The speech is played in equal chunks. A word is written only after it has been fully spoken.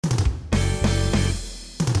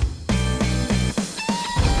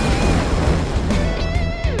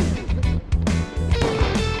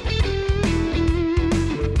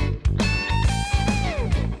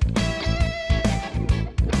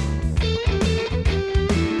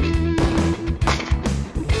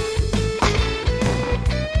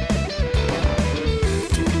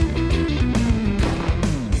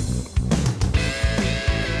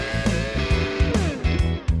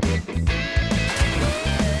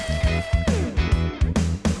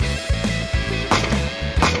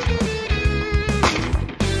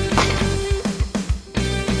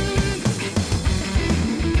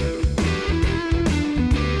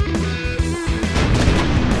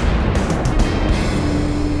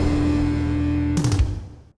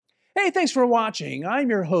Hey, thanks for watching. I'm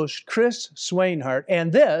your host, Chris Swainhart,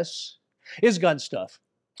 and this is GunStuff.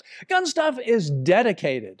 GunStuff is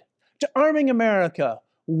dedicated to arming America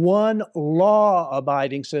one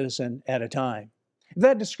law-abiding citizen at a time. If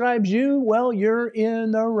that describes you, well, you're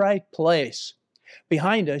in the right place.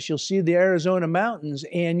 Behind us, you'll see the Arizona mountains,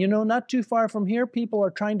 and not too far from here, people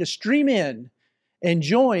are trying to stream in and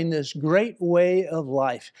join this great way of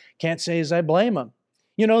life. Can't say as I blame them.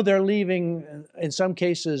 They're leaving, in some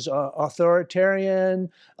cases,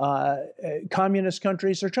 authoritarian, communist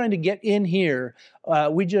countries. They're trying to get in here.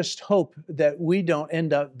 We just hope that we don't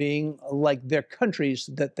end up being like their countries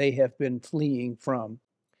that they have been fleeing from.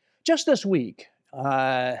 Just this week,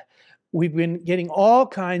 we've been getting all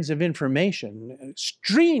kinds of information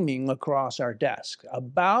streaming across our desk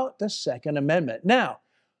about the Second Amendment. Now,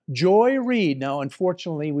 Joy Reid, now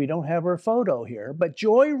unfortunately we don't have her photo here, but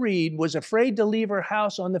Joy Reid was afraid to leave her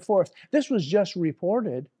house on the 4th. This was just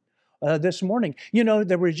reported this morning.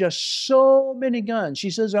 There were just so many guns. She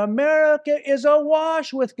says, America is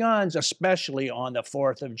awash with guns, especially on the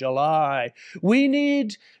 4th of July. We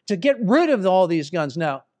need to get rid of all these guns.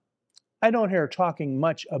 Now, I don't hear her talking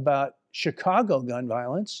much about Chicago gun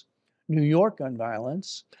violence, New York gun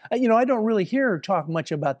violence. I don't really hear her talk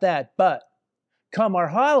much about that, but come our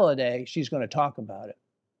holiday, she's going to talk about it.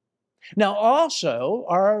 Now, also,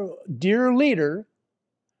 our dear leader,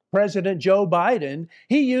 President Joe Biden,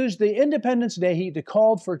 he used the Independence Day to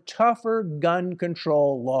call for tougher gun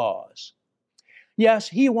control laws. Yes,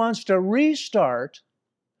 he wants to restart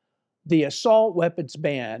the assault weapons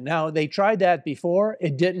ban. Now, they tried that before.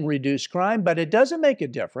 It didn't reduce crime, but it doesn't make a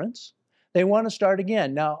difference. They want to start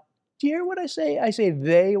again. Now, do you hear what I say? I say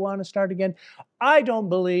they want to start again. I don't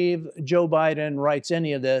believe Joe Biden writes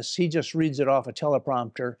any of this. He just reads it off a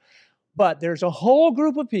teleprompter. But there's a whole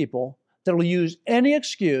group of people that will use any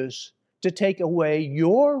excuse to take away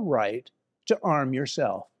your right to arm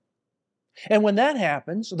yourself. And when that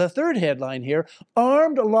happens, the third headline here,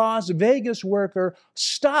 armed Las Vegas worker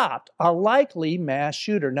stopped a likely mass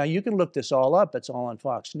shooter. Now, you can look this all up. It's all on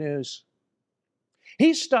Fox News.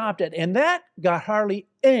 He stopped it, and that got hardly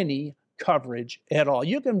any coverage at all.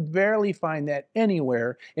 You can barely find that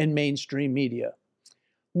anywhere in mainstream media.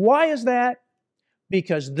 Why is that?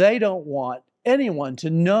 Because they don't want anyone to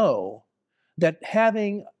know that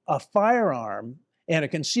having a firearm and a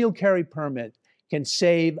concealed carry permit can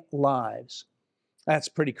save lives. That's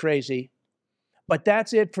pretty crazy. But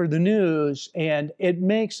that's it for the news, and it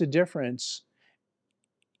makes a difference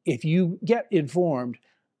if you get informed.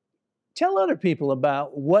 Tell other people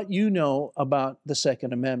about what you know about the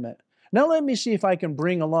Second Amendment. Now let me see if I can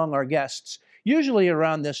bring along our guests. Usually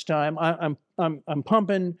around this time, I'm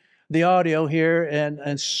pumping the audio here,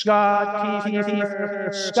 and Scott, Scott,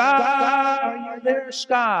 are you there,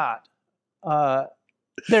 Scott?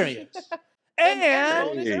 There he is. And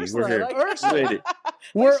hey, we're here. Ursula.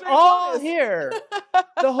 We're all here.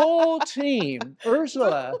 The whole team.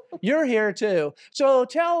 Ursula, you're here too. So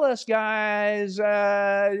tell us, guys,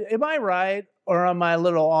 am I right or am I a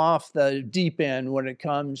little off the deep end when it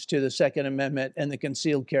comes to the Second Amendment and the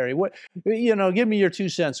concealed carry? What, give me your 2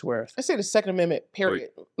 cents worth. I say the Second Amendment,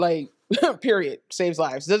 period. Period, saves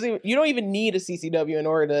lives. You don't even need a CCW in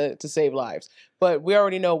order to save lives. But we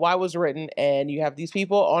already know why it was written, and you have these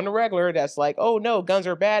people on the regular that's like, oh no, guns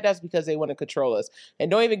are bad. That's because they want to control us.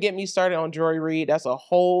 And don't even get me started on Joy Reid. That's a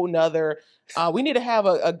whole nother. We need to have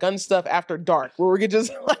a gun stuff after dark where we could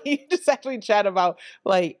just just actually chat about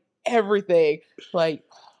everything. Joy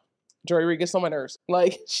Reid gets on my nerves.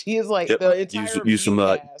 She is the entire use some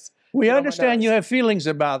We understand you have feelings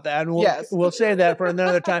about that, and we'll say that for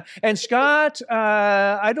another time. And Scott,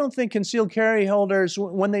 I don't think concealed carry holders,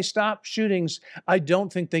 when they stop shootings, I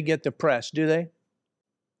don't think they get the press, do they?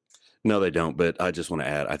 No, they don't. But I just want to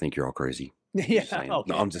add, I think you're all crazy. Yeah. Okay.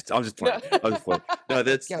 No, I'm just playing. I'm just playing. No,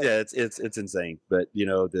 it's insane. But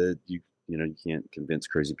you can't convince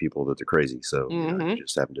crazy people that they're crazy. So you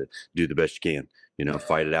just have to do the best you can.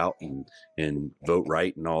 Fight it out and vote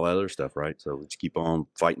right and all that other stuff, right? So let's keep on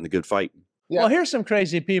fighting the good fight. Yeah. Well, here's some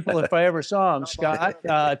crazy people if I ever saw them, Scott.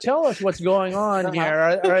 Tell us what's going on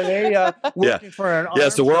here. Are they working for an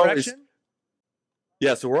arms direction?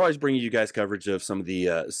 So we're always bringing you guys coverage of some of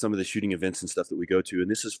the shooting events and stuff that we go to,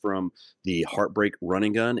 and this is from the Heartbreak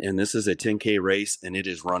Running Gun, and this is a 10K race, and it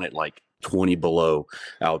is run at 20 below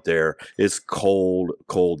out there. It's cold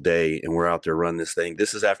day, and we're out there running this thing.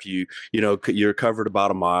 This is after you're covered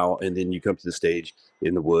about a mile, and then you come to the stage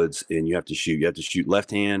in the woods, and you have to shoot. You have to shoot left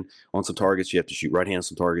hand on some targets. You have to shoot right hand on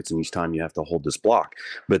some targets, and each time you have to hold this block.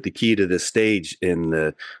 But the key to this stage and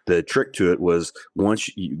the trick to it was once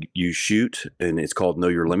you shoot, and it's called know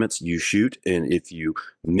your limits. You shoot, and if you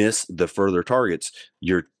miss the further targets,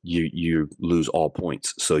 you lose all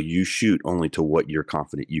points. So you shoot only to what you're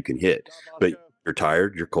confident you can hit. But you're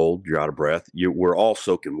tired, you're cold, you're out of breath. We're all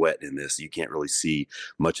soaking wet in this. You can't really see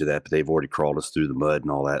much of that, but they've already crawled us through the mud and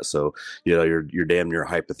all that. So, you're damn near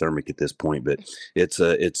hypothermic at this point. But these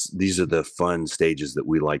are the fun stages that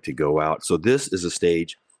we like to go out. So this is a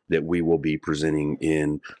stage that we will be presenting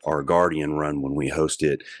in our Guardian run when we host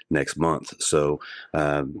it next month. So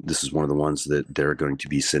this is one of the ones that they're going to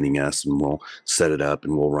be sending us, and we'll set it up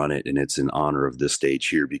and we'll run it. And it's in honor of this stage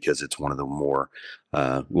here because it's one of the more,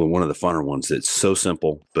 one of the funner ones that's so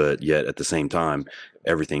simple, but yet at the same time,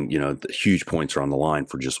 everything, the huge points are on the line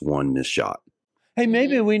for just one missed shot. Hey,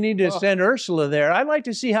 maybe we need to send Ursula there. I'd like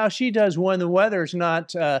to see how she does when the weather's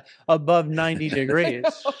not above 90 degrees.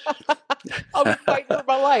 I'll be fighting for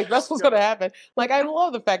my life. That's what's going to happen. Like, I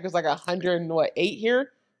love the fact there's like 108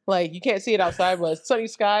 here. Like, you can't see it outside, but sunny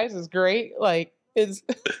skies is great. Like, I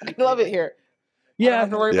love it here. Yeah. I don't have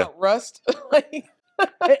to worry about rust.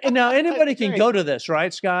 Now, anybody can go to this,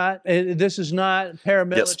 right, Scott? This is not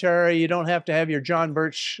paramilitary. Yes. You don't have to have your John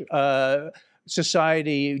Birch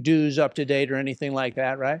Society dues up to date or anything like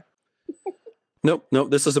that, right? Nope.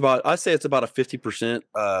 This is I'd say it's about a 50%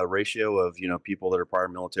 ratio of, people that are prior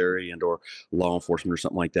military and or law enforcement or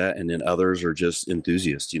something like that. And then others are just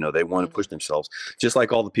enthusiasts. They want to push themselves, just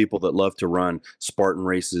like all the people that love to run Spartan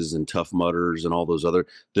races and Tough Mudders and all those other.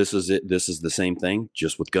 This is it. This is the same thing,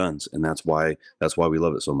 just with guns. And that's why we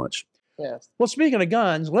love it so much. Yes. Well, speaking of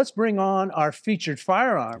guns, let's bring on our featured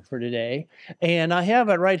firearm for today. And I have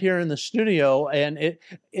it right here in the studio. And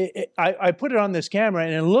I put it on this camera,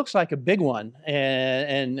 and it looks like a big one.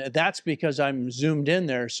 And that's because I'm zoomed in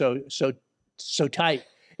there so tight.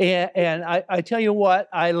 And I tell you what,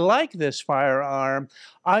 I like this firearm.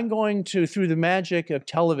 I'm going to, through the magic of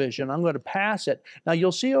television, I'm going to pass it. Now,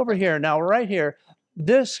 you'll see over here, now right here,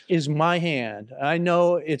 this is my hand. I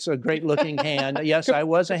know it's a great looking hand. Yes, I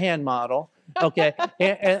was a hand model. Okay.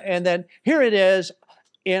 And then here it is.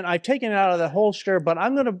 And I've taken it out of the holster, but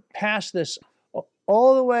I'm going to pass this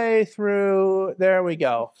all the way through. There we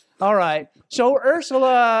go. All right. So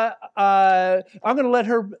Ursula, I'm going to let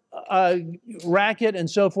her rack it and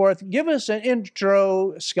so forth. Give us an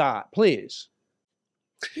intro, Scott, please.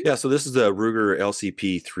 Yeah. So this is the Ruger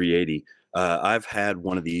LCP 380. I've had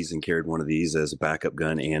one of these and carried one of these as a backup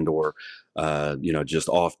gun and or, just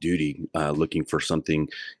off duty, looking for something,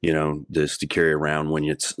 just to carry around when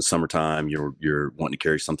it's summertime. You're wanting to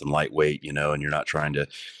carry something lightweight, and you're not trying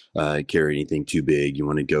to carry anything too big. You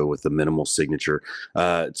want to go with a minimal signature.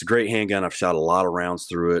 It's a great handgun. I've shot a lot of rounds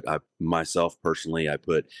through it. Myself personally, I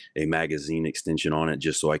put a magazine extension on it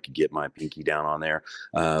just so I could get my pinky down on there.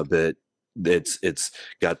 But it's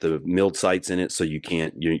got the milled sights in it, so you're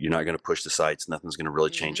not going to push the sights. Nothing's going to really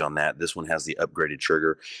change on that. This one has the upgraded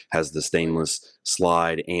trigger, has the stainless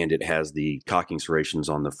slide, and it has the cocking serrations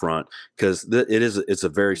on the front because it's a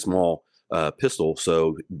very small pistol.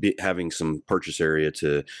 So having some purchase area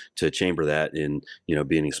to chamber that, and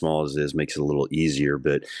being as small as it is makes it a little easier.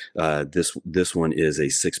 But this one is a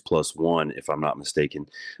 6+1, if I'm not mistaken.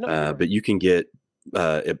 But you can get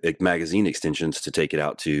magazine extensions to take it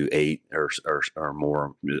out to 8 or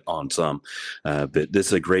more on some. But this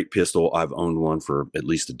is a great pistol. I've owned one for at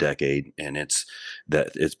least a decade, and it's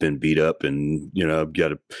been beat up, and I've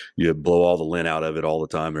got to blow all the lint out of it all the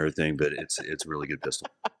time, and everything. But it's a really good pistol.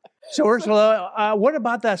 So Ursula, what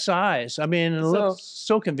about that size? I mean, it looks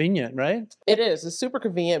so convenient, right? It is. It's super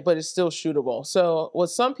convenient, but it's still shootable. So what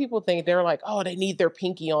some people think, they're like, oh, they need their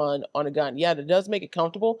pinky on a gun. Yeah, it does make it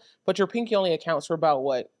comfortable, but your pinky only accounts for about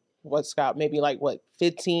what Scott, maybe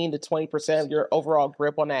 15 to 20% of your overall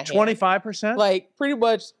grip on that hand. 25%? Like, pretty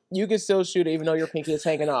much you can still shoot it even though your pinky is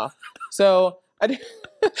hanging off. So I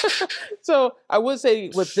would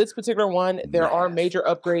say with this particular one, there are major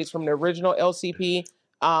upgrades from the original LCP.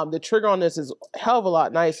 The trigger on this is a hell of a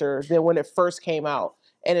lot nicer than when it first came out,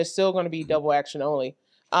 and it's still going to be double action only.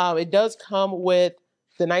 It does come with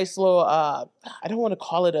the nice little, I don't want to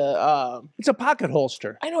call it it's a pocket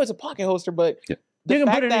holster. I know it's a pocket holster, but you can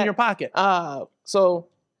put it in your pocket. So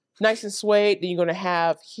nice and suede. Then you're going to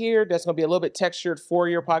have here, that's going to be a little bit textured for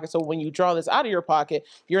your pocket. So when you draw this out of your pocket,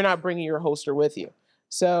 you're not bringing your holster with you.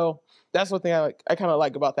 So that's one thing I kind of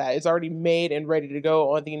like about that. It's already made and ready to go.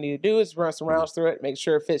 All thing you need to do is run some rounds through it, make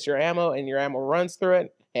sure it fits your ammo, and your ammo runs through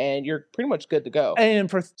it, and you're pretty much good to go.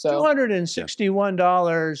 And for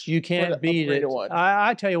 $261, you can't beat it.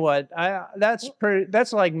 I tell you what, that's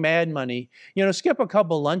like mad money. You know, skip a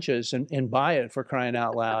couple lunches and buy it, for crying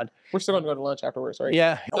out loud. We're still going to go to lunch afterwards, right?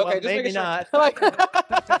 Yeah. Okay, well, just maybe not. Sure.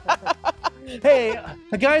 Hey,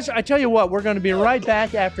 guys, I tell you what, we're going to be right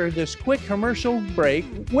back after this quick commercial break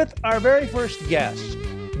with our very first guest,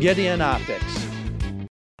 Gideon Optics.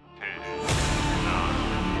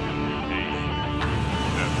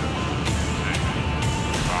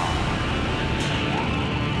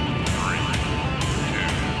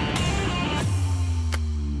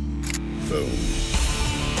 Boom.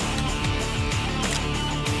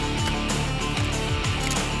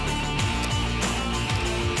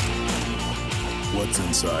 What's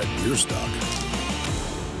inside your stock?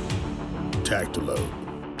 Tactiload.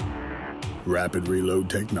 Rapid reload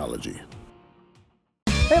technology.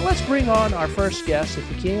 Hey, let's bring on our first guest if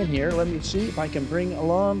we can here. Let me see if I can bring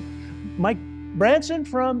along Mike Branson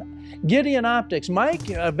from Gideon Optics. Mike,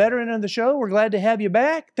 a veteran of the show, we're glad to have you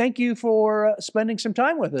back. Thank you for spending some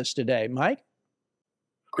time with us today, Mike.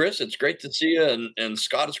 Chris, it's great to see you, and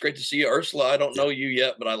Scott, it's great to see you. Ursula, I don't know you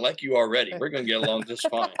yet, but I like you already. We're going to get along just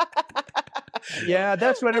fine. Yeah,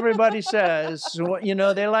 that's what everybody says. You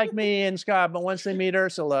know, they like me and Scott, but once they meet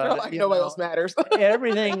Ursula, like nobody else matters.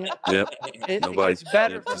 Everything. Yep. It's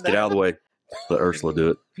better. Yep. Just get out of the way. Let Ursula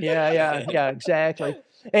do it. Yeah, exactly.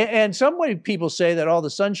 And some way people say that all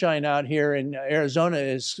the sunshine out here in Arizona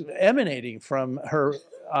is emanating from her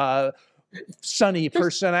sunny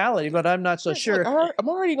personality, but I'm not so sure. I'm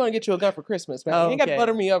already going to get you a gun for Christmas, man. You ain't got to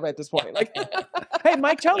butter me up at this point. Like, hey,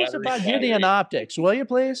 Mike, tell us about Gideon Optics, will you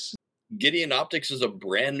please? Gideon Optics is a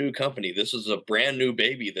brand new company. This is a brand new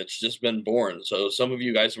baby that's just been born. So some of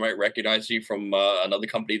you guys might recognize me from another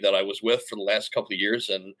company that I was with for the last couple of years.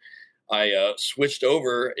 And I switched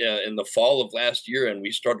over in the fall of last year, and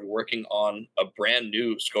we started working on a brand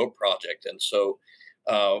new scope project. And so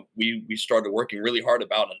we started working really hard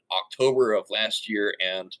about in October of last year,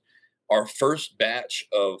 and our first batch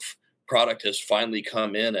of product has finally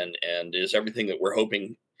come in and is everything that we're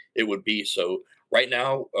hoping it would be. So right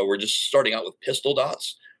now, we're just starting out with pistol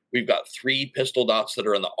dots. We've got 3 pistol dots that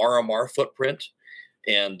are in the RMR footprint,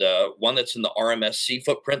 and one that's in the RMSC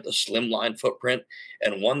footprint, the slimline footprint,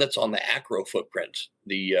 and one that's on the acro footprint,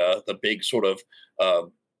 the big sort of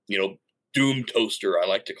doom toaster, I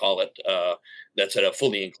like to call it, that's at a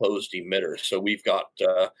fully enclosed emitter. So we've got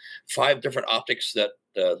 5 different optics that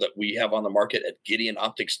we have on the market at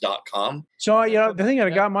GideonOptics.com. So, the thing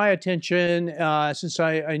that got my attention, since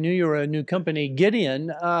I knew you were a new company,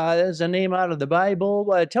 Gideon, is a name out of the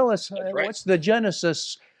Bible. Tell us, what's the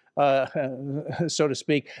genesis, so to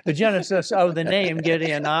speak, the genesis of the name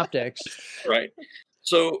Gideon Optics? Right.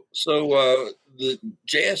 So the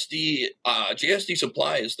JSD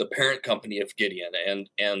Supply is the parent company of Gideon, and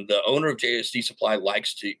the owner of JSD Supply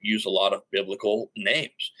likes to use a lot of biblical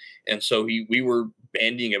names, and so we were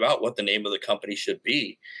bandying about what the name of the company should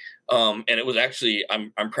be, and it was actually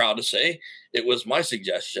I'm proud to say it was my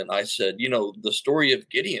suggestion. I said, the story of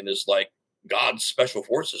Gideon is like God's special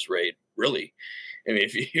forces raid, really. I mean,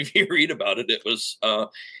 if you read about it, it was a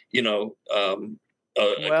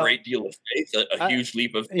great deal of faith, a huge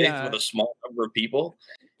leap of faith with a small number of people.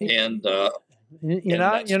 And, I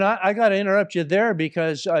got to interrupt you there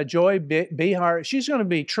because Joy Behar, she's going to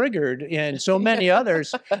be triggered, and so many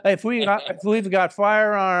others. if we've got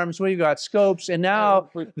firearms, we've got scopes, and now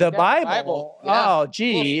the Bible. Yeah. Oh,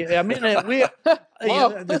 gee! I mean, the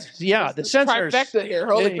censors. Trifecta here.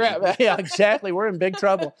 Holy crap! Yeah, exactly. We're in big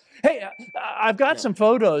trouble. Hey, I've got some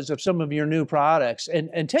photos of some of your new products,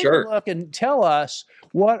 and take a look and tell us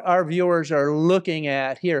what our viewers are looking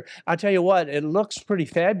at here. I'll tell you what, it looks pretty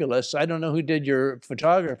fabulous. I don't know who did your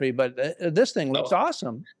photography, but this thing looks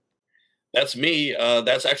awesome. That's me.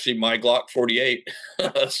 That's actually my Glock 48.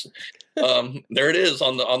 There it is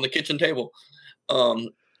on the kitchen table.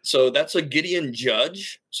 So that's a Gideon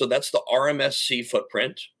Judge. So that's the RMSC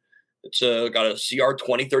footprint. It's got a CR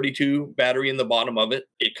 2032 battery in the bottom of it.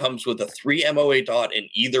 It comes with a 3 MOA dot in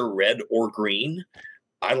either red or green.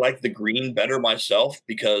 I like the green better myself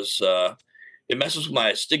because it messes with my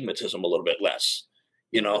astigmatism a little bit less,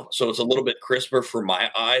 so it's a little bit crisper for my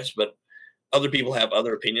eyes, but other people have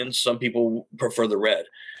other opinions. Some people prefer the red.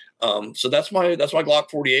 So that's my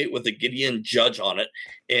Glock 48 with the Gideon Judge on it.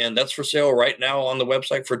 And that's for sale right now on the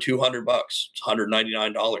website for $200. It's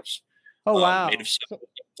 $199. Oh, wow. Made of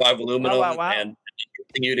 5 aluminum and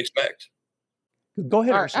everything you'd expect. Go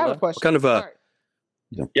ahead, Ursula. I have a question. What kind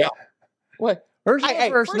of Yeah. What? Ursula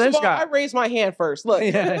first, then of all, I Scott. raised my hand first. Look.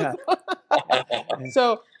 Yeah.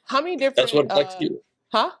 So how many different? That's what it's like to shoot.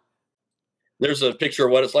 Huh? There's a picture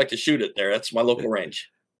of what it's like to shoot it there. That's my local range.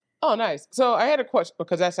 Oh, nice. So I had a question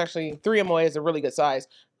because that's actually 3 MOA is a really good size.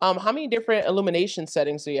 How many different illumination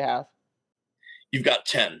settings do you have? You've got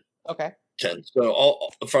 10. Okay. 10. So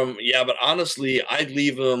but honestly, I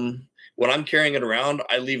leave them when I'm carrying it around.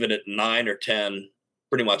 I leave it at 9 or 10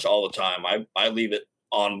 pretty much all the time. I leave it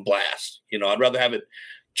on blast. I'd rather have it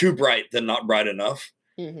too bright than not bright enough.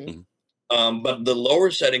 Mm-hmm. But the lower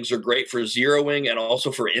settings are great for zeroing and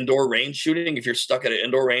also for indoor range shooting. If you're stuck at an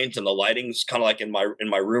indoor range and the lighting's kind of like in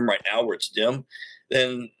my room right now where it's dim,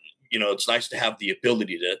 then it's nice to have the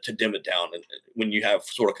ability to dim it down, and when you have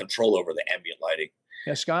sort of control over the ambient lighting.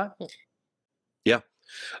 Yeah, Scott. Yeah.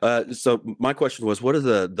 So my question was, what is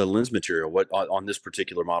the lens material? What on this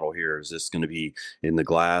particular model here? Is this going to be in the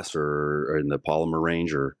glass or in the polymer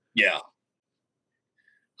range or? Yeah.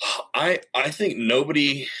 I think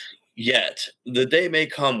nobody yet. The day may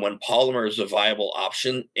come when polymer is a viable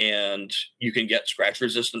option and you can get scratch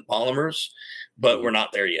resistant polymers, but we're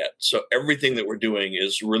not there yet. So everything that we're doing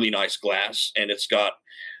is really nice glass, and it's got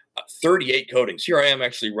 38 coatings. Here I am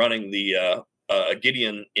actually running the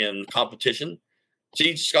Gideon in competition.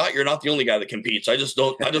 See, Scott, you're not the only guy that competes. I just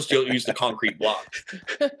don't use the concrete block.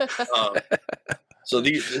 So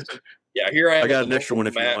here I am. I got an extra one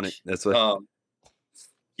if you want it. That's what.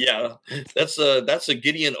 Yeah, that's a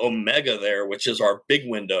Gideon Omega there, which is our big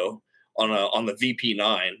window on the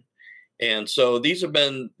VP9. And so we've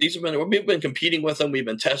been competing with them. We've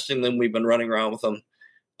been testing them. We've been running around with them,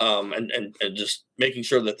 and just making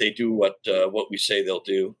sure that they do what we say they'll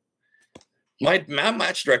do. My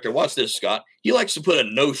match director, watch this, Scott. He likes to put a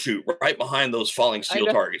no shoot right behind those falling steel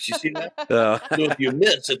targets. You see that? So if you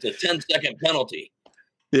miss, it's a 10-second penalty.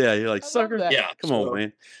 Yeah, you're like, sucker. Yeah, come on,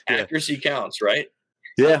 man. Accuracy counts, right?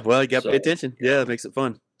 Yeah, well, you got to pay attention. Yeah, that makes it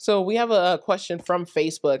fun. So we have a question from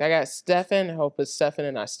Facebook. I got Stefan. I hope it's Stefan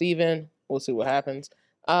and not Steven. We'll see what happens.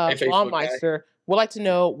 Baumeister would like to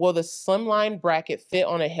know, will the slimline bracket fit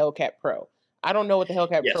on a Hellcat Pro? I don't know what the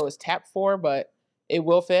Hellcat Pro is tapped for, but it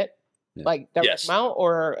will fit. Yeah. Like direct mount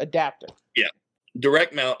or adapter? Yeah,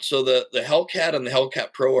 direct mount. So the Hellcat and the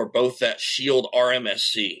Hellcat Pro are both that Shield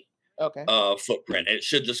RMSC footprint. It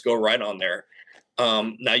should just go right on there.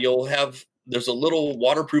 Now there's a little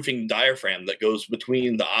waterproofing diaphragm that goes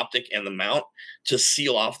between the optic and the mount to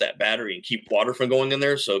seal off that battery and keep water from going in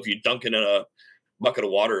there. So if you dunk it in a bucket of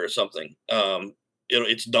water or something,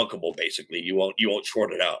 it's dunkable basically. You won't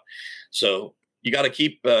short it out. So you got to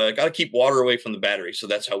keep water away from the battery. So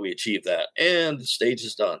that's how we achieve that. And the stage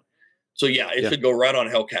is done. So it should go right on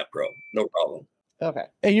Hellcat Pro. No problem. Okay.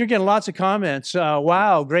 And you're getting lots of comments.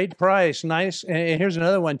 Wow, great price. Nice. And here's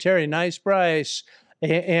another one, Terry, nice price.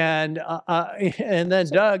 And then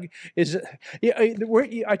Doug is,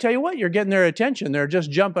 I tell you what, you're getting their attention. They're just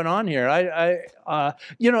jumping on here.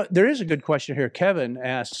 There is a good question here. Kevin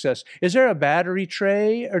asks us, is there a battery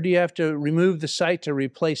tray or do you have to remove the sight to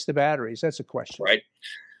replace the batteries? That's a question. Right.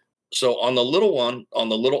 So on the little one, on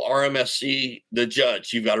the little RMSC, the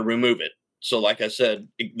Judge, you've got to remove it. So like I said,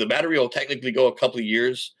 the battery will technically go a couple of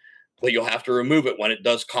years, but you'll have to remove it when it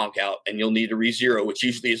does conk out and you'll need to re-zero, which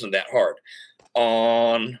usually isn't that hard.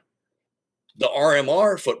 On the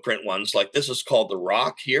RMR footprint ones, like this is called the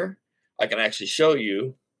Rock here, I can actually show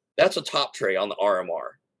you. That's a top tray on the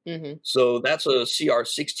RMR. Mm-hmm. So that's a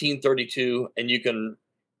CR1632, and you can,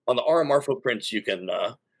 on the RMR footprints, you can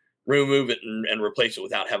remove it and replace it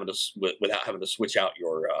without having to switch out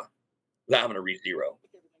your without having to re-zero.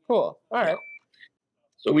 Cool. All right.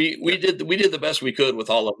 So we did the best we could with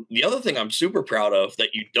all of them. The other thing I'm super proud of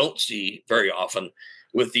that you don't see very often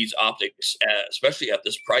with these optics, especially at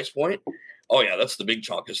this price point. Oh yeah, that's the big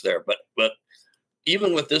chunk is there. But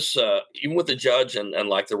even with this, even with the Judge and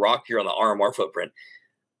like the Rock here on the RMR footprint,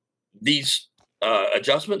 these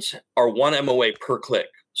adjustments are 1 MOA per click.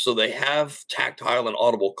 So they have tactile and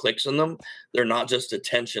audible clicks in them. They're not just a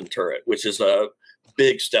tension turret, which is a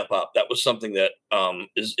big step up. That was something that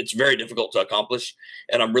it's very difficult to accomplish,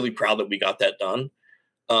 and I'm really proud that we got that done.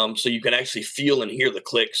 So you can actually feel and hear the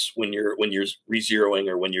clicks when you're re-zeroing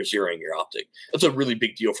or when you're zeroing your optic. That's a really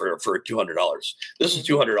big deal for $200. This is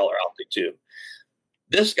 $200 optic too.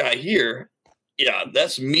 This guy here,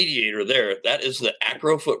 that's Mediator there. That is the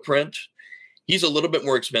Acro footprint. He's a little bit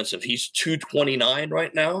more expensive. He's $229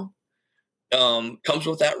 right now. Comes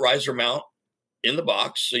with that riser mount in the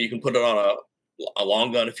box, so you can put it on a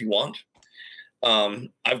long gun if you want.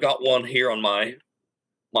 I've got one here on my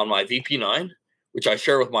VP9, which I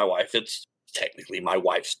share with my wife. It's technically my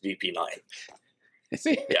wife's VP9.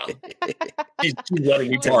 See? Yeah. She's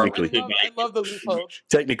letting me borrow it. I love the loopholes.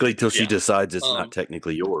 Technically, till she decides it's not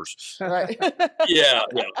technically yours. Right. Yeah.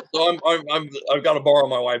 So I've got to borrow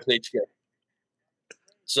my wife's HK.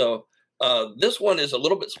 So this one is a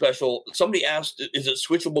little bit special. Somebody asked, is it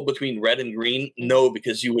switchable between red and green? No,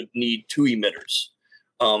 because you would need 2 emitters.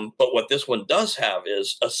 But what this one does have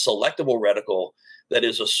is a selectable reticle that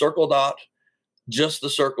is a circle dot, just the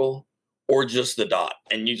circle, or just the dot.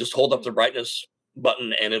 And you just hold up the brightness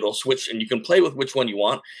button and it'll switch, and you can play with which one you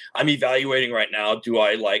want. I'm evaluating right now, do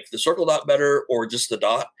I like the circle dot better or just the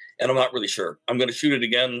dot? And I'm not really sure. I'm going to shoot it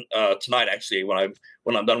again tonight, actually, when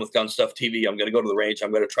I'm done with GunStuff TV. I'm going to go to the range.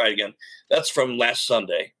 I'm going to try it again. That's from last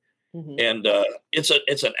Sunday. Mm-hmm. And it's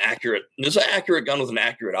an accurate gun with an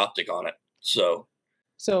accurate optic on it. So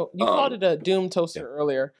you called it a Doom toaster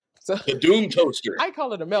earlier. So the Doom toaster. I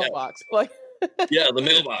call it a mailbox. Yeah. Yeah, the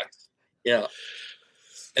mailbox. Yeah.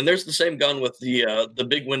 And there's the same gun with the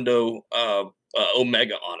big window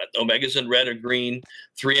Omega on it. Omega's in red or green,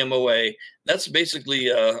 3 MOA. That's basically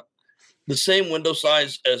the same window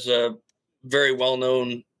size as a very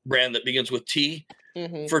well-known brand that begins with T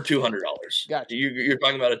for $200. Gotcha. You're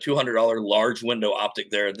talking about a $200 large window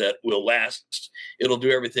optic there that will last. It'll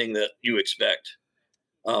do everything that you expect.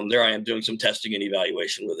 There I am doing some testing and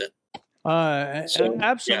evaluation with it.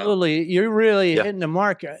 Absolutely. You're really hitting the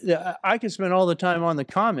mark. I could spend all the time on the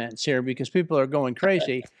comments here because people are going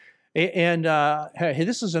crazy. And hey,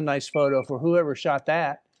 this is a nice photo for whoever shot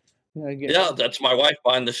that. Yeah, that's my wife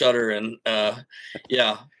behind the shutter. And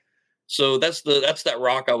yeah, so that's that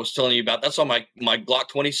rock I was telling you about. That's on my Glock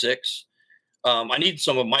 26. I need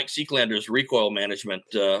some of Mike Seeklander's recoil management.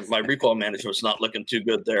 My recoil management's not looking too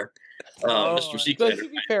good there. Mr. Seeklander. To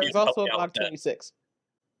be fair, it's also a Glock 26.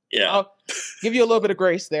 Yeah. I'll give you a little bit of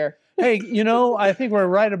grace there. Hey, I think we're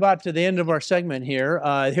right about to the end of our segment here.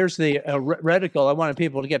 Here's the reticle. I wanted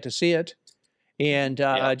people to get to see it. And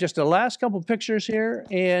just the last couple pictures here.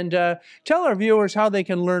 And tell our viewers how they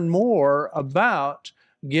can learn more about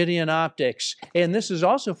Gideon Optics. And this is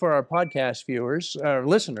also for our podcast viewers,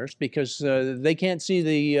 listeners, because they can't see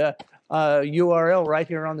the URL right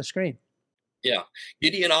here on the screen. Yeah,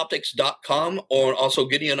 GideonOptics.com, or also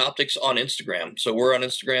Gideon Optics on Instagram. So we're on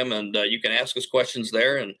Instagram, and you can ask us questions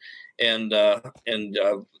there, and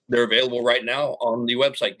they're available right now on the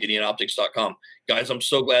website, GideonOptics.com. Guys, I'm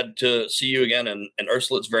so glad to see you again, and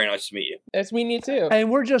Ursula, it's very nice to meet you. It's me too.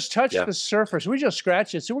 And we're just touched the surface. We just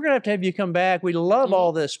scratched it. So we're going to have you come back. We love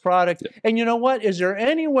all this product. Yeah. And you know what? Is there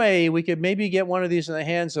any way we could maybe get one of these in the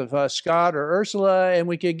hands of Scott or Ursula, and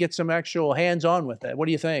we could get some actual hands-on with it? What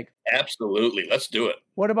do you think? Absolutely. Let's do it.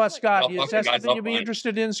 What about Scott? Is that something you'd be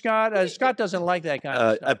interested in, Scott? Scott doesn't like that kind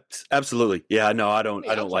of stuff. Absolutely. Yeah, no, I don't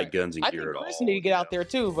like guns and gear at all. I think need to get out there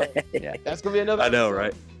too, but that's going to be another I know,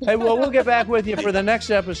 right? Hey, well, we'll get back with you for the next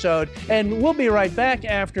episode, and we'll be right back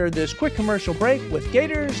after this quick commercial break with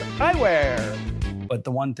Gatorz Eyewear. But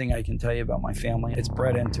the one thing I can tell you about my family, it's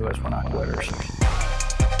bred into us. We're not quitters.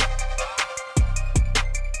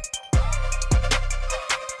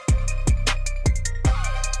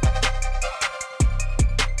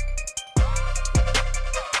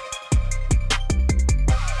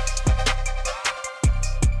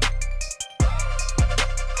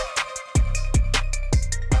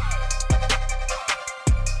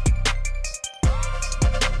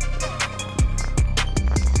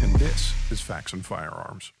 Facts and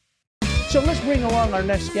Firearms. So let's bring along our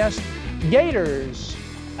next guest, Gatorz.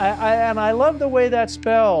 And I love the way that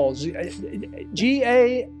spells.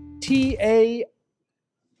 Gatorz.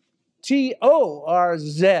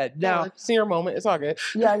 Now, senior moment. It's all good.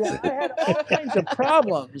 Yeah. I had all kinds of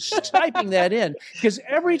problems typing that in because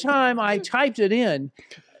every time I typed it in,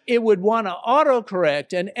 it would want to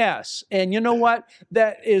autocorrect an S. And you know what?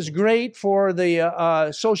 That is great for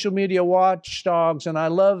the social media watchdogs. And I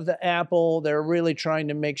love the Apple. They're really trying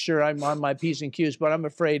to make sure I'm on my P's and Q's, but I'm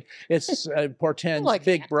afraid it's portends like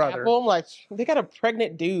Big Brother. Apple, I'm like, they got a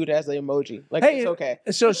pregnant dude as the emoji. Like, hey, it's okay.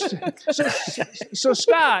 So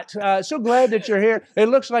Scott, so glad that you're here. It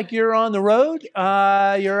looks like you're on the road.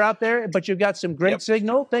 You're out there, but you've got some great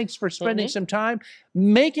signal. Thanks for spending some time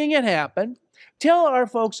making it happen. Tell our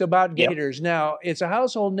folks about Gatorz. Now, it's a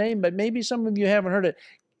household name, but maybe some of you haven't heard it.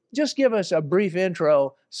 Just give us a brief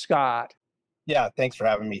intro, Scott. Yeah, thanks for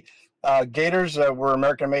having me. Gatorz, we're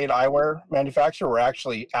American-made eyewear manufacturer. We're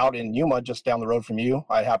actually out in Yuma, just down the road from you.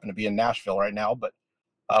 I happen to be in Nashville right now, but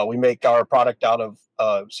we make our product out of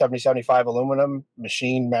 7075 aluminum,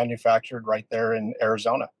 machine manufactured right there in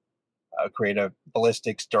Arizona. Create a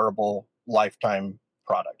ballistics, durable, lifetime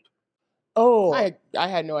product. Oh, I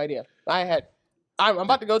had no idea. I'm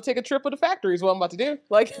about to go take a trip with the factory is what I'm about to do.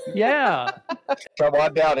 Like, Yeah. Come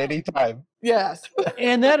on down anytime. yes.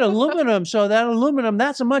 And that aluminum,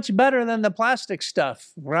 that's much better than the plastic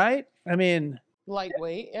stuff, right? I mean,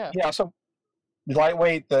 Lightweight, yeah. Yeah, so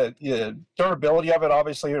lightweight, the durability of it,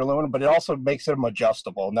 obviously, aluminum, but it also makes them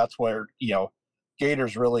adjustable. And that's where,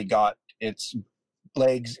 Gatorz really got its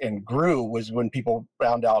legs and grew, was when people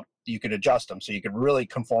found out you could adjust them. So you could really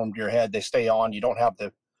conform to your head. They stay on. You don't have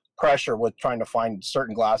the pressure with trying to find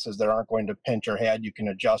certain glasses that aren't going to pinch your head. You can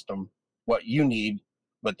adjust them what you need,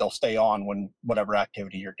 but they'll stay on when whatever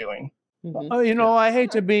activity you're doing. Mm-hmm. I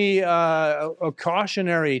hate to be a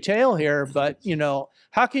cautionary tale here, but,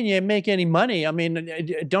 how can you make any money? I mean,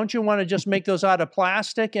 don't you want to just make those out of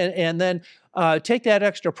plastic and then take that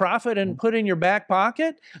extra profit and put in your back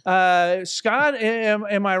pocket? Scott,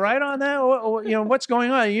 am I right on that? What's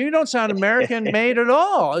going on? You don't sound American made at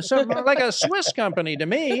all. It sounds like a Swiss company to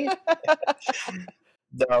me.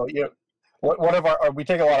 No, we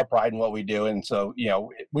take a lot of pride in what we do, and so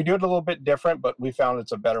we do it a little bit different, but we found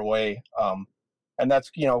it's a better way, and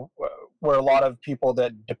that's where a lot of people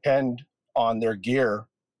that depend on their gear,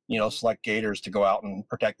 select Gatorz to go out and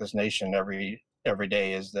protect this nation every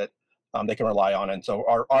day, is that they can rely on it. And so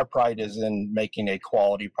our pride is in making a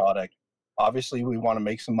quality product. Obviously, we want to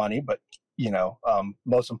make some money, but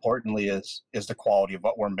most importantly is the quality of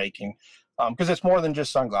what we're making, because it's more than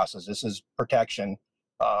just sunglasses. This is protection.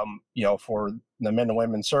 For the men and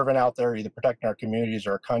women serving out there, either protecting our communities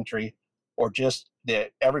or our country, or just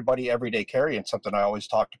everybody every day carrying something. I always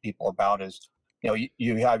talk to people about is,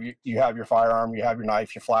 you have your firearm, you have your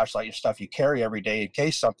knife, your flashlight, your stuff you carry every day in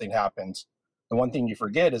case something happens. The one thing you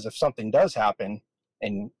forget is if something does happen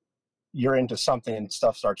and you're into something and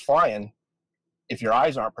stuff starts flying, if your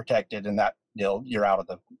eyes aren't protected in that deal, you're out of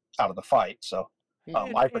the fight. So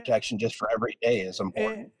eye protection just for every day is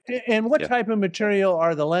important. And what type of material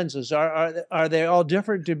are the lenses? Are they all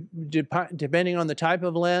different depending on the type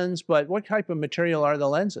of lens? But what type of material are the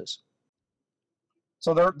lenses?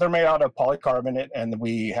 So they're made out of polycarbonate, and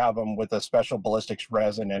we have them with a special ballistics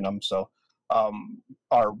resin in them. So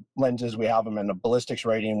our lenses, we have them in a ballistics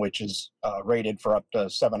rating, which is rated for up to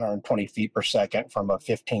 720 feet per second from a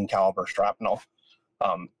 15 caliber shrapnel.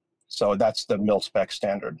 So that's the mil spec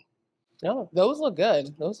standard. No, those look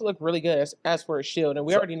good. Those look really good as for a shield. And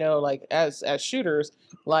we already know, like, as shooters,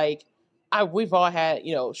 like, we've all had,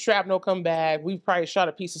 shrapnel come back. We've probably shot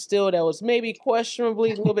a piece of steel that was maybe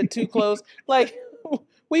questionably a little bit too close. Like,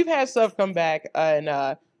 we've had stuff come back.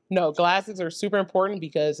 And no, glasses are super important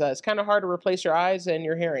because it's kind of hard to replace your eyes and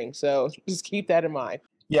your hearing. So just keep that in mind.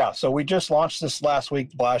 Yeah, so we just launched this last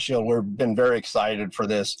week, Blast Shield. We've been very excited for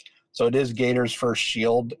this. So it is Gator's first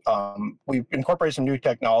shield. We've incorporated some new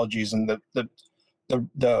technologies, and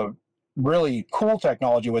the really cool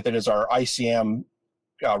technology with it is our ICM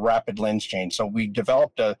rapid lens change. So we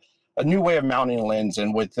developed a new way of mounting a lens,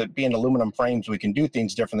 and with it being aluminum frames, we can do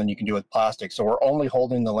things different than you can do with plastic. So we're only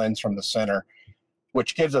holding the lens from the center,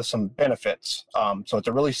 which gives us some benefits. So it's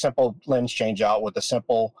a really simple lens change out with a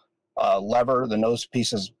simple lever. The nose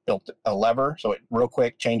piece is built a lever, so it real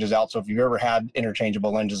quick changes out. So if you've ever had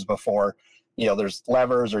interchangeable lenses before, there's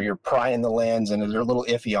levers or you're prying the lens and they're a little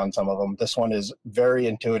iffy on some of them. This one is very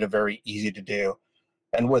intuitive, very easy to do.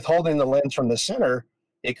 And with holding the lens from the center,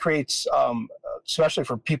 it creates, especially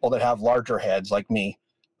for people that have larger heads like me,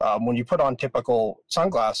 when you put on typical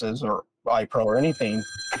sunglasses or eye pro or anything,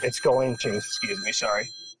 it's going to,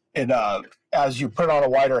 as you put on a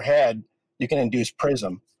wider head, you can induce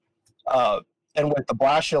prism. And with the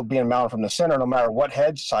blast shield being mounted from the center, no matter what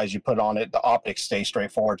head size you put on it, the optics stay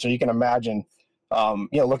straightforward. So you can imagine,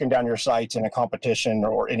 looking down your sights in a competition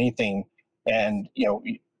or anything, and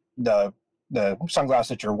the sunglass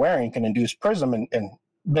that you're wearing can induce prism and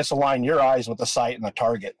misalign your eyes with the sight and the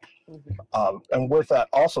target. Mm-hmm. And with that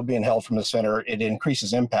also being held from the center, it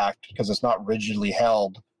increases impact because it's not rigidly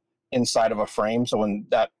held inside of a frame. So when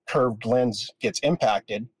that curved lens gets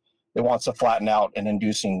impacted, it wants to flatten out and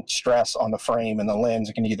inducing stress on the frame and the lens.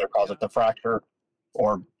 It can either cause it to fracture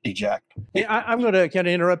or eject. Yeah, I'm going to kind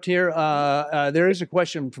of interrupt here. There is a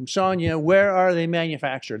question from Sonia. Where are they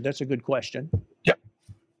manufactured? That's a good question.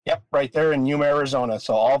 Yep, right there in Yuma, Arizona.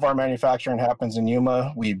 So all of our manufacturing happens in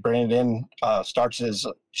Yuma. We bring it in, starts as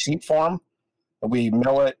sheet form. We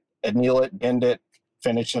mill it, anneal it, bend it,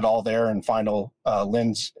 finish it all there, and final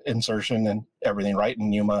lens insertion and everything right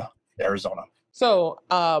in Yuma, Arizona. So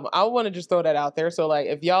I want to just throw that out there. So like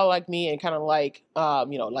if y'all like me and kind of like,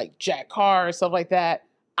 like Jack Carr and stuff like that,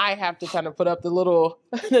 I have to kind of put up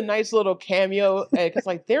the nice little cameo because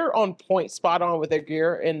like they're on point, spot on with their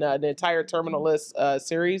gear in the entire Terminal List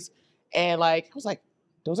series. And like, I was like,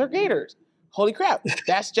 those are Gatorz. holy crap,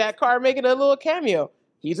 that's Jack Carr making a little cameo.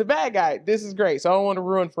 He's a bad guy. This is great. So I don't want to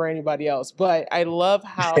ruin for anybody else. But I love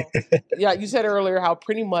how, yeah, you said earlier how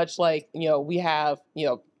pretty much like, we have,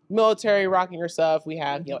 military rocking your stuff. We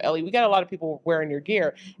have, Ellie, we got a lot of people wearing your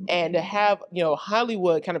gear. And to have,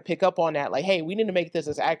 Hollywood kind of pick up on that, like, hey, we need to make this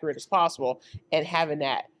as accurate as possible, and having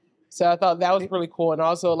that. So I thought that was really cool. And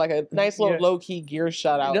also like a nice little low-key gear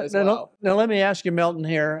shot out as well. Now let me ask you, Melton,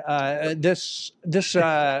 here. This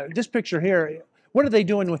picture here, what are they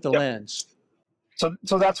doing with the lens?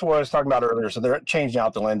 So that's what I was talking about earlier. So they're changing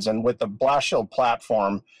out the lens, and with the Blast Shield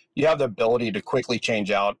platform, you have the ability to quickly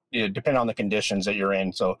change out, depending on the conditions that you're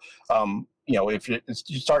in. So, if you're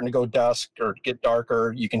starting to go dusk or get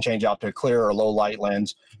darker, you can change out to a clear or low light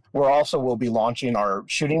lens. We'll be launching our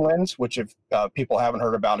shooting lens, which if people haven't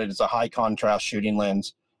heard about it, is a high contrast shooting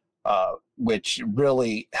lens, which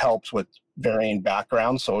really helps with varying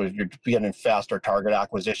backgrounds. So if you're getting faster target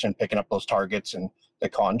acquisition, picking up those targets and the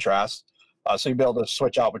contrast. So you'll be able to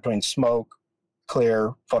switch out between smoke,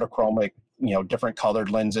 clear, photochromic, different colored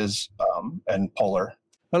lenses, and polar.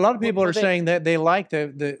 A lot of people are saying that they like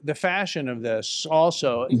the fashion of this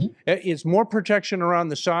also. Mm-hmm. It's more protection around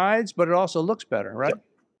the sides, but it also looks better, right? Yep.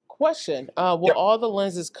 Question. Will all the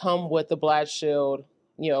lenses come with the Blast Shield,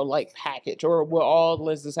 like package, or will all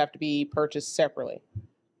lenses have to be purchased separately?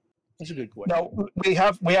 That's a good question. No,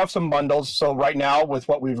 we have some bundles. So right now, with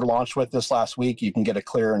what we've launched with this last week, you can get a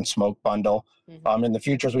clear and smoke bundle. Mm-hmm. In the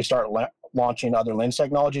future, as we start launching other lens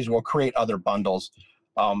technologies, we'll create other bundles.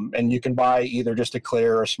 And you can buy either just a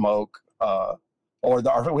clear or smoke, or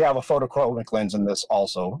we have a photochromic lens in this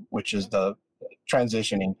also, which is the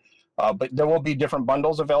transitioning. But there will be different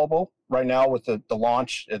bundles available. Right now with the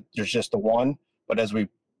launch, there's just the one. But as we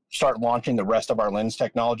start launching the rest of our lens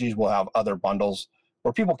technologies, we'll have other bundles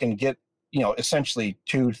where people can get, essentially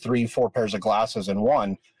 2, 3, 4 pairs of glasses in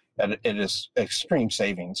one. And it is extreme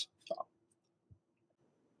savings.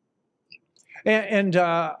 And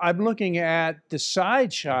I'm looking at the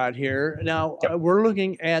side shot here. Now, we're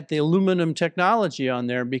looking at the aluminum technology on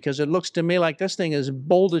there because it looks to me like this thing is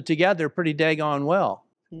bolted together pretty daggone well.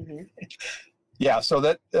 Mm-hmm. Yeah, so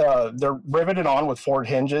that they're riveted on with 4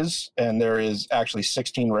 hinges, and there is actually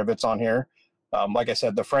 16 rivets on here. Like I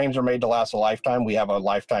said, the frames are made to last a lifetime. We have a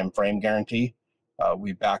lifetime frame guarantee.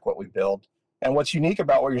 We back what we build. And what's unique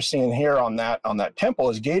about what you're seeing here on that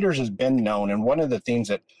temple is Gatorz has been known, and one of the things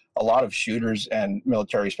that a lot of shooters and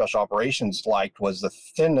military special operations liked was the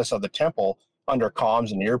thinness of the temple under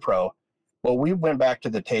comms and ear pro. Well, we went back to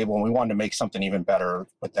the table and we wanted to make something even better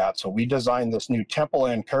with that. So we designed this new temple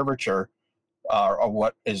and curvature, or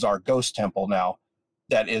what is our ghost temple now,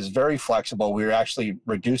 that is very flexible. We actually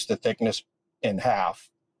reduced the thickness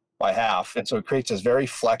by half. And so it creates this very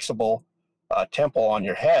flexible temple on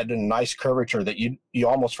your head and a nice curvature that you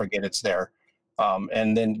almost forget it's there.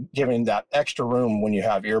 And then giving that extra room when you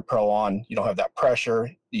have ear pro on, you don't have that pressure.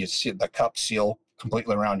 You see the cup seal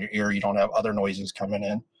completely around your ear. You don't have other noises coming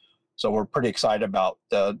in. So we're pretty excited about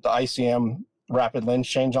the ICM rapid lens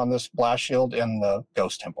change on this Blast Shield and the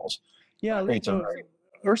ghost temples. Yeah,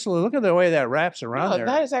 Ursula, look at the way that wraps around there.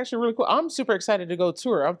 That is actually really cool. I'm super excited to go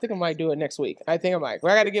tour. I think I might do it next week. I might.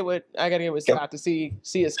 Well, I got to get with Scott to see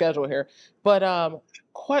his schedule here. But I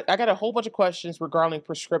got a whole bunch of questions regarding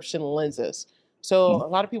prescription lenses. So a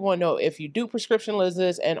lot of people want to know if you do prescription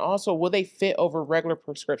lenses, and also will they fit over regular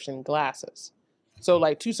prescription glasses? So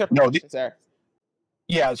like 2 separate questions there.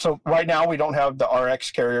 Yeah, so right now we don't have the RX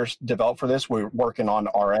carriers developed for this. We're working on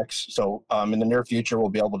RX. So in the near future, we'll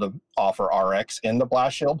be able to offer RX in the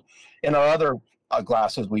Blast Shield. In our other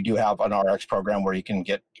glasses, we do have an RX program where you can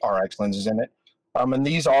get RX lenses in it. And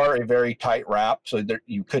these are a very tight wrap, so that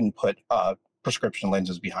you couldn't put prescription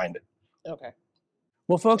lenses behind it. Okay.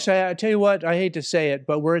 Well, folks, I tell you what, I hate to say it,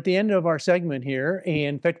 but we're at the end of our segment here. And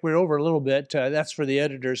in fact, we're over a little bit. That's for the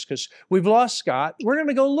editors because we've lost Scott. We're going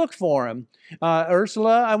to go look for him.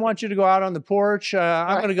 Ursula, I want you to go out on the porch.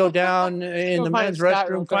 I'm going to go down in the men's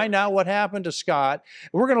restroom, find out what happened to Scott.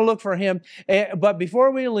 We're going to look for him. But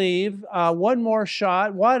before we leave, one more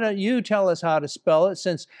shot. Why don't you tell us how to spell it,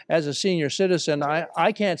 since as a senior citizen,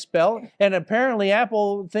 I can't spell it. And apparently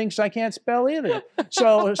Apple thinks I can't spell either.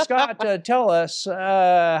 So, Scott, tell us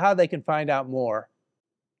how they can find out more.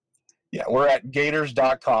 Yeah, we're at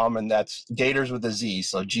Gatorz.com, and that's Gatorz with a Z,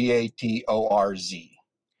 so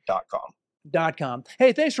GATORZ.com.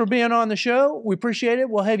 Hey, thanks for being on the show. We appreciate it.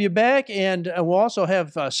 We'll have you back, and we'll also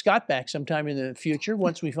have Scott back sometime in the future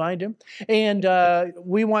once we find him. And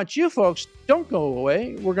we want you folks, don't go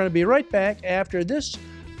away. We're going to be right back after this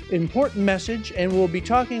important message, and we'll be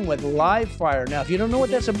talking with Live Fire. Now, if you don't know what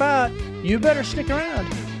that's about, you better stick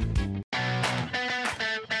around.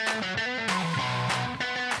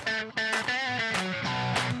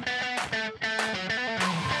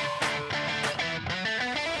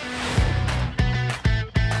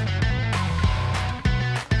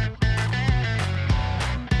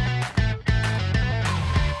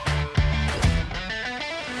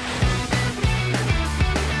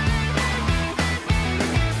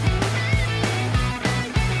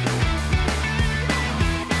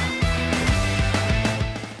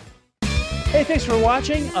 Thanks for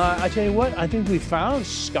watching. I tell you what, I think we found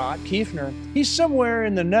Scott Kiefner. He's somewhere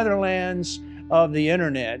in the Netherlands of the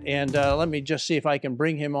internet. And let me just see if I can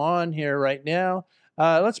bring him on here right now.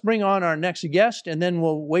 Let's bring on our next guest, and then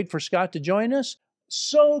we'll wait for Scott to join us.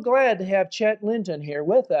 So glad to have Chet Linton here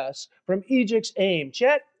with us from AEGIX AIM.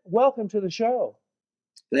 Chet, welcome to the show.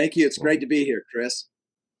 Thank you. It's great to be here, Chris.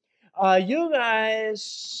 You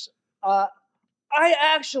guys, I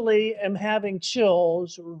actually am having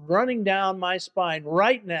chills running down my spine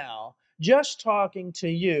right now just talking to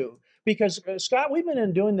you. Because, Scott, we've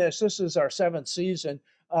been doing this. This is our 7th season,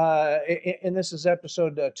 and this is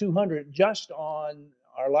episode 200 just on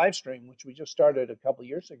our live stream, which we just started a couple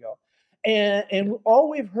years ago. And all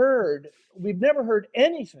we've never heard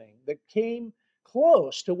anything that came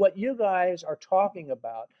close to what you guys are talking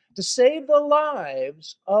about to save the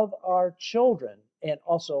lives of our children and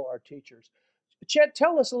also our teachers. Chet,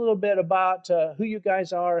 tell us a little bit about who you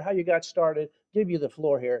guys are, how you got started. Give you the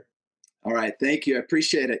floor here. All right. Thank you. I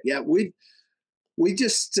appreciate it. Yeah, we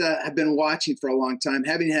just have been watching for a long time,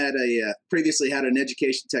 having had previously had an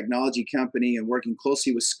education technology company and working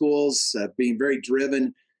closely with schools, being very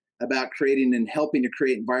driven about creating and helping to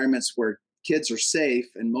create environments where kids are safe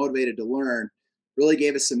and motivated to learn. Really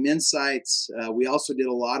gave us some insights. We also did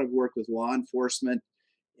a lot of work with law enforcement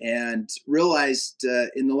and realized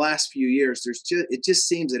in the last few years, it just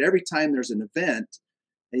seems that every time there's an event,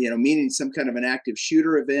 meaning some kind of an active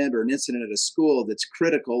shooter event or an incident at a school that's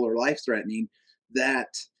critical or life-threatening, that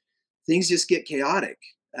things just get chaotic.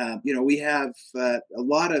 We have a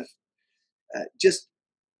lot of just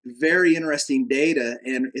very interesting data,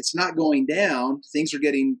 and it's not going down. Things are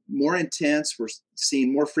getting more intense. We're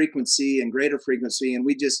seeing more frequency and greater frequency, and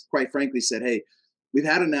we just, quite frankly, said, hey, we've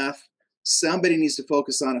had enough. Somebody needs to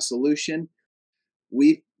focus on a solution.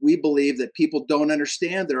 We believe that people don't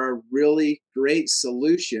understand there are really great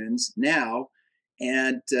solutions now,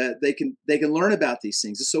 and they can learn about these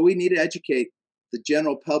things. So we need to educate the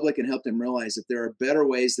general public and help them realize that there are better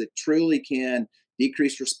ways that truly can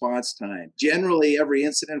decrease response time. Generally, every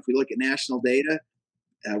incident, if we look at national data,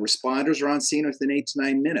 responders are on scene within 8 to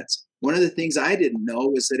 9 minutes. One of the things I didn't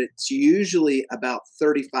know was that it's usually about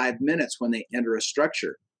 35 minutes when they enter a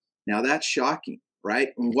structure. Now that's shocking, right?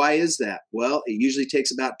 And why is that? Well, it usually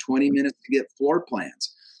takes about 20 minutes to get floor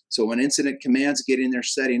plans. So when incident commands get in there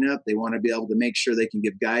setting up, they want to be able to make sure they can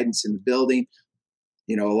give guidance in the building.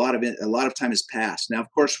 A lot of time has passed. Now,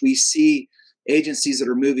 of course, we see agencies that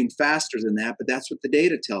are moving faster than that, but that's what the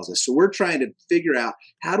data tells us. So we're trying to figure out,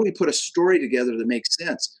 how do we put a story together that makes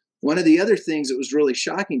sense? One of the other things that was really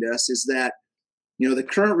shocking to us is that, the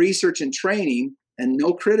current research and training, and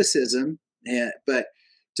no criticism, but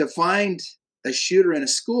to find a shooter in a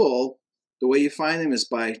school, the way you find them is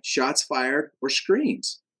by shots fired or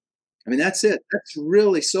screams. I mean, that's it. That's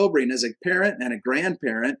really sobering. As a parent and a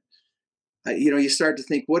grandparent, you start to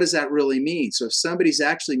think, what does that really mean? So if somebody's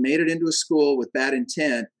actually made it into a school with bad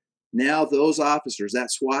intent, now those officers, that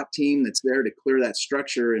SWAT team that's there to clear that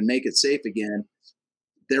structure and make it safe again,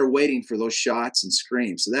 they're waiting for those shots and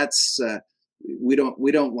screams. So that's we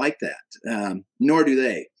don't like that, nor do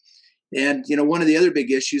they. And one of the other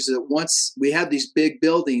big issues is that once we have these big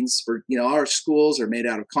buildings, for our schools are made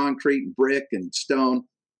out of concrete and brick and stone,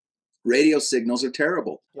 radio signals are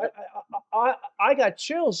terrible. I got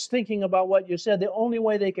chills thinking about what you said. The only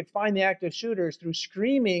way they could find the active shooter is through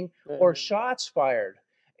screaming or shots fired.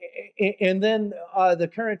 And then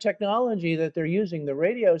the current technology that they're using, the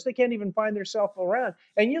radios, they can't even find themselves around.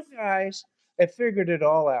 And you guys have figured it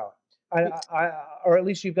all out. Or at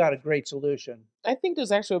least you've got a great solution. I think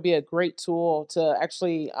this actually would be a great tool to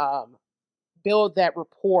actually build that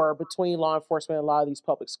rapport between law enforcement and a lot of these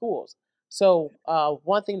public schools. So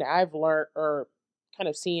one thing that I've learned or kind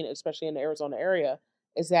of seen, especially in the Arizona area,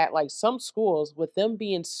 is that like some schools, with them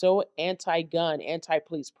being so anti-gun,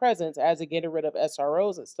 anti-police presence, as they get rid of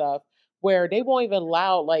SROs and stuff, where they won't even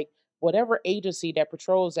allow like whatever agency that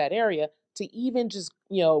patrols that area to even just,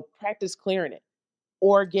 practice clearing it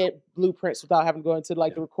or get blueprints without having to go into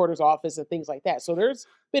like the recorder's office and things like that. So there's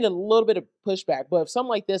been a little bit of pushback, but if something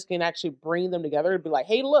like this can actually bring them together and be like,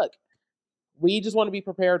 hey, look, we just want to be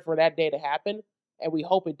prepared for that day to happen, and we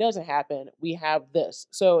hope it doesn't happen. We have this.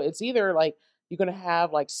 So it's either like you're going to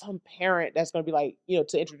have like some parent that's going to be like,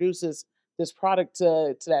 to introduce this product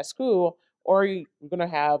to that school, or you're going to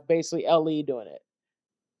have basically LE doing it.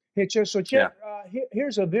 Hey, Chet,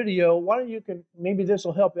 here's a video. Why don't maybe this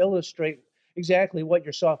will help illustrate exactly what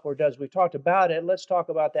your software does. We've talked about it. Let's talk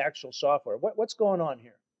about the actual software. What's going on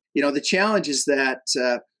here? The challenge is that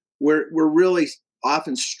we're really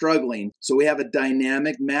often struggling. So we have a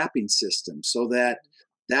dynamic mapping system so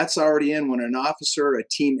that's already in when an officer or a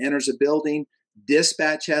team enters a building.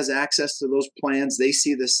 Dispatch has access to those plans. They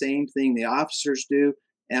see the same thing the officers do.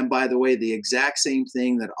 And by the way, the exact same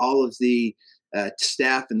thing that all of the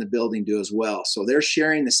staff in the building do as well. So they're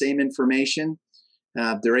sharing the same information.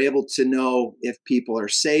 They're able to know if people are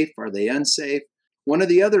safe, are they unsafe. One of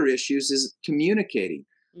the other issues is communicating.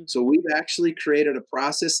 So we've actually created a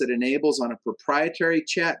process that enables on a proprietary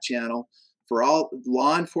chat channel for all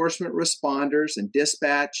law enforcement responders and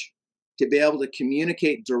dispatch to be able to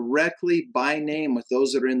communicate directly by name with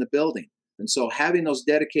those that are in the building. And so having those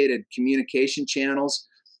dedicated communication channels,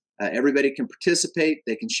 everybody can participate,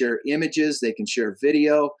 they can share images, they can share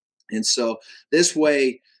video. And so this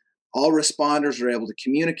way, all responders are able to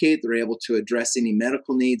communicate, they're able to address any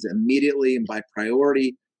medical needs immediately and by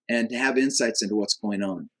priority, and to have insights into what's going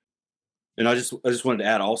on. And I just wanted to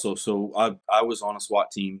add also, so I was on a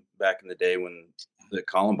SWAT team back in the day when the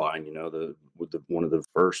Columbine, one of the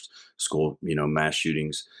first school, mass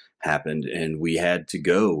shootings happened, and we had to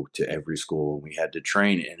go to every school and we had to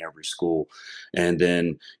train in every school. And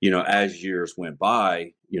then, as years went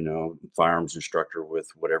by, firearms instructor with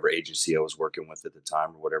whatever agency I was working with at the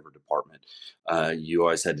time or whatever department, you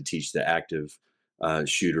always had to teach the active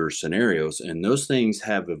shooter scenarios, and those things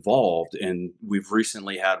have evolved. And we've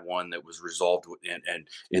recently had one that was resolved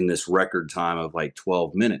in this record time of like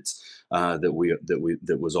 12 minutes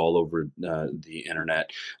that was all over the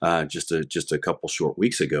internet just a couple short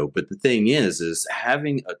weeks ago. But the thing is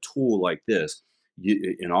having a tool like this,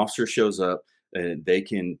 an officer shows up and they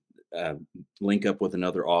can link up with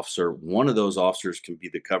another officer. One of those officers can be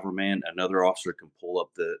the cover man. Another officer can pull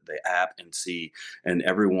up the app and see, and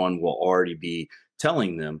everyone will already be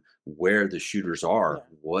telling them where the shooters are,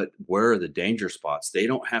 where are the danger spots. They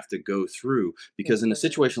don't have to go through, because in a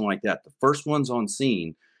situation like that, the first ones on the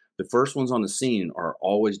scene are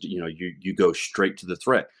always, you go straight to the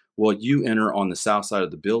threat. Well, you enter on the south side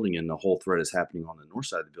of the building and the whole threat is happening on the north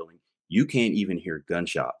side of the building. You can't even hear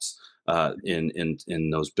gunshots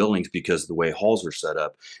in those buildings because of the way halls are set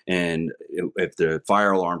up. And if the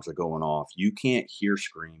fire alarms are going off, you can't hear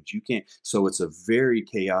screams. You can't. So it's a very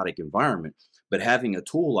chaotic environment. But having a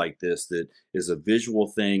tool like this that is a visual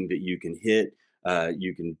thing that you can hit,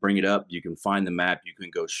 you can bring it up, you can find the map, you can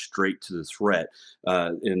go straight to the threat.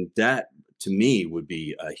 And that, to me, would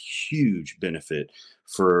be a huge benefit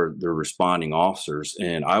for the responding officers.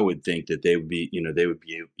 And I would think that they would be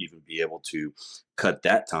able to cut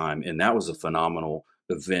that time. And that was a phenomenal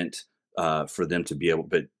event for them to be able.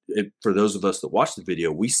 But for those of us that watched the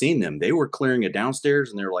video, we seen them. They were clearing a downstairs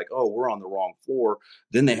and they're like, oh, we're on the wrong floor.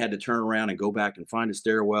 Then they had to turn around and go back and find a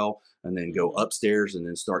stairwell and then go upstairs and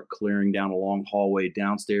then start clearing down a long hallway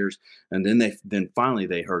downstairs. And then finally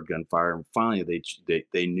they heard gunfire, and finally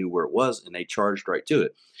they knew where it was and they charged right to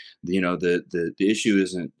it. The issue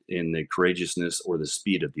isn't in the courageousness or the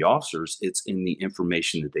speed of the officers. It's in the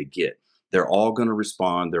information that they get. They're all going to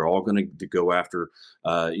respond. They're all going to go after,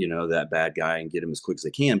 that bad guy and get him as quick as they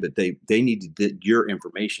can. But they need your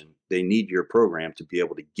information. They need your program to be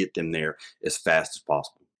able to get them there as fast as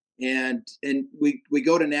possible. And we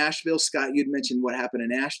go to Nashville. Scott, you'd mentioned what happened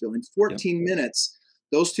in Nashville. In 14 minutes,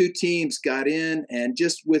 those two teams got in and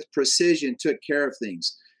just with precision took care of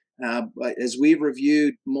things. But as we've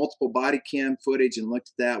reviewed multiple body cam footage and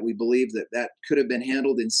looked at that, we believe that could have been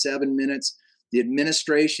handled in 7 minutes. The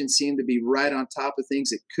administration seemed to be right on top of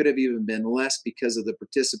things. It could have even been less because of the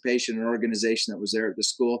participation and organization that was there at the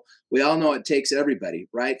school. We all know it takes everybody,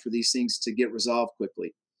 right, for these things to get resolved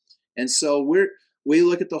quickly. And so we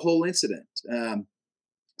look at the whole incident.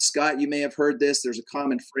 Scott, you may have heard this. There's a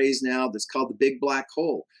common phrase now that's called the big black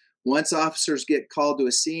hole. Once officers get called to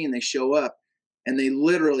a scene, they show up and they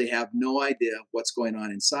literally have no idea what's going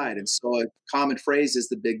on inside. And so a common phrase is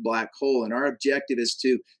the big black hole. And our objective is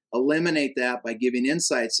to eliminate that by giving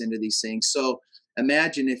insights into these things. So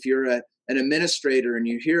imagine if you're an administrator and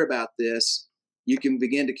you hear about this, you can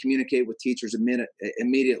begin to communicate with teachers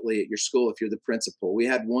immediately at your school if you're the principal. We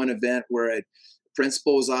had one event where a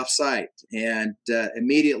principal was off site and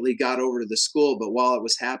immediately got over to the school, but while it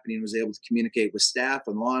was happening, was able to communicate with staff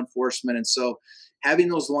and law enforcement. And so having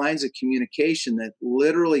those lines of communication that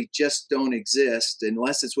literally just don't exist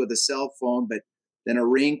unless it's with a cell phone, but then a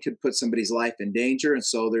ring could put somebody's life in danger. And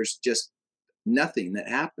so there's just nothing that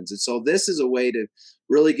happens. And so this is a way to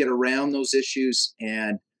really get around those issues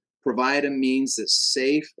and provide a means that's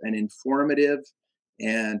safe and informative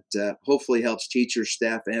and hopefully helps teachers,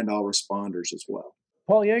 staff, and all responders as well.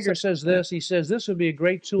 Paul Yeager says this. He says this would be a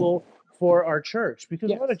great tool for our church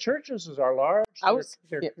because a lot of churches are large.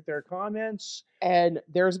 Their comments. And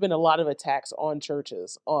there's been a lot of attacks on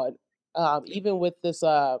churches even with this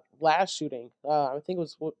last shooting. I think it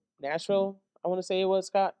was Nashville, I want to say it was,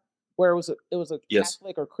 Scott, where it was a Yes.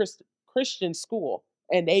 Catholic or Christian school,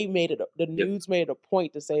 and they made it the news made it a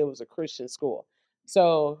point to say it was a Christian school.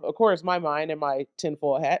 So of course, my mind and my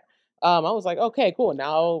tinfoil hat, I was like, okay, cool.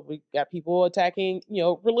 Now we got people attacking,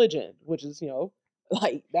 religion, which is,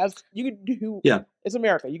 like that's you can do. Yeah, it's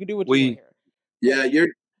America. You can do what you want here. Yeah,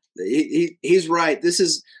 he's right. This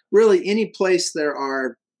is really any place there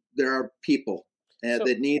are people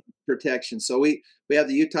that need protection. So we have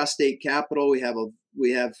the Utah State Capitol. We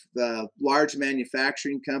have large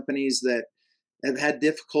manufacturing companies that have had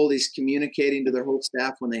difficulties communicating to their whole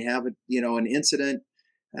staff when they have an incident.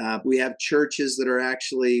 We have churches that are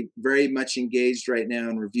actually very much engaged right now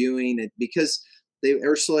in reviewing it because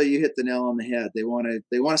Ursula, you hit the nail on the head. They want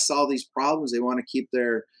to solve these problems. They want to keep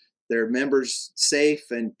their members safe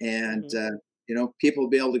and people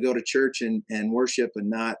be able to go to church and worship and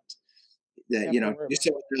not do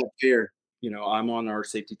so without fear. I'm on our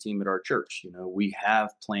safety team at our church. We have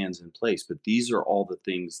plans in place, but these are all the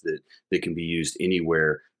things that can be used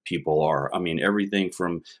anywhere people are. I mean, everything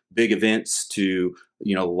from big events to,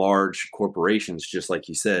 large corporations, just like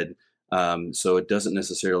you said. So it doesn't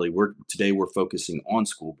necessarily today we're focusing on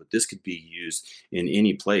school, but this could be used in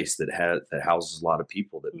any place that houses a lot of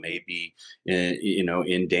people that may be,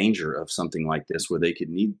 in danger of something like this, where they could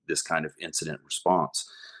need this kind of incident response.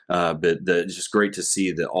 But it's just great to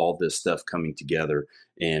see that all this stuff coming together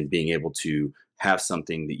and being able to have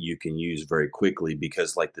something that you can use very quickly,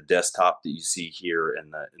 because like the desktop that you see here in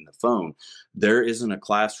the phone, there isn't a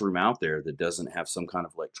classroom out there that doesn't have some kind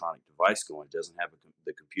of electronic device going. It doesn't have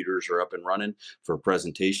the computers are up and running for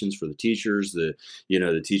presentations for the teachers. The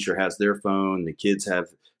teacher has their phone. The kids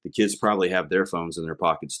probably have their phones in their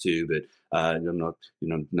pockets too, but I don't know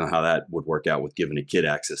how that would work out with giving a kid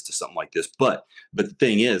access to something like this. But the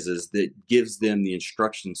thing is that it gives them the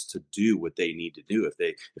instructions to do what they need to do. If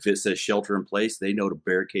it says shelter in place, they know to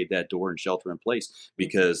barricade that door and shelter in place,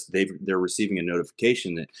 because they're receiving a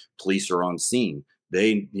notification that police are on scene.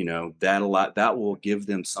 They, that will give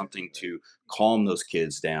them something to calm those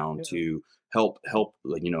kids down, to help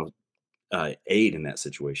aid in that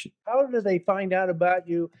situation. How do they find out about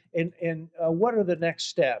you, and what are the next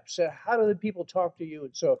steps? How do the people talk to you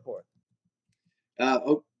and so forth?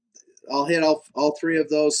 I'll hit all three of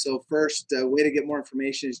those. So first, way to get more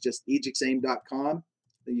information is just AEGIXAIM.com.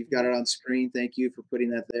 You've got it on screen. Thank you for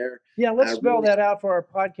putting that there. Yeah, let's spell that out for our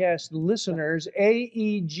podcast listeners.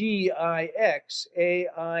 AEGIX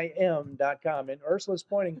AIM.com. And Ursula's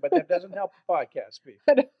pointing, but that doesn't help the podcast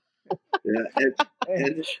people. Yeah,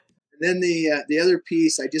 and then the other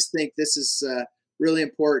piece, I just think this is really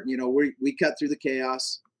important. We cut through the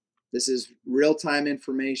chaos. This is real-time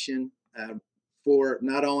information for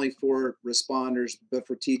not only for responders, but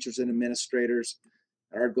for teachers and administrators.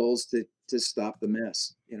 Our goal is to stop the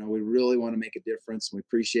mess. We really want to make a difference. We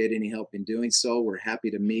appreciate any help in doing so. We're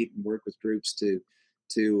happy to meet and work with groups to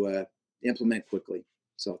implement quickly.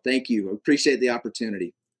 So thank you. I appreciate the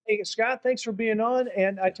opportunity. Hey, Scott, thanks for being on.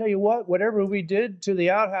 And I tell you what, whatever we did to the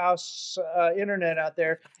outhouse internet out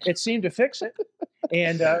there, it seemed to fix it.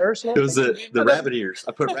 And Ursula, it was the rabbit ears.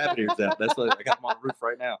 I put rabbit ears out. That's what I got them on the roof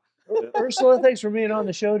right now. Ursula, thanks for being on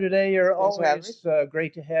the show today. You're always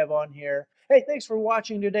great to have on here. Hey, thanks for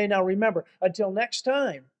watching today. Now remember, until next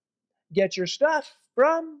time, get your stuff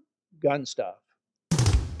from GunStuff.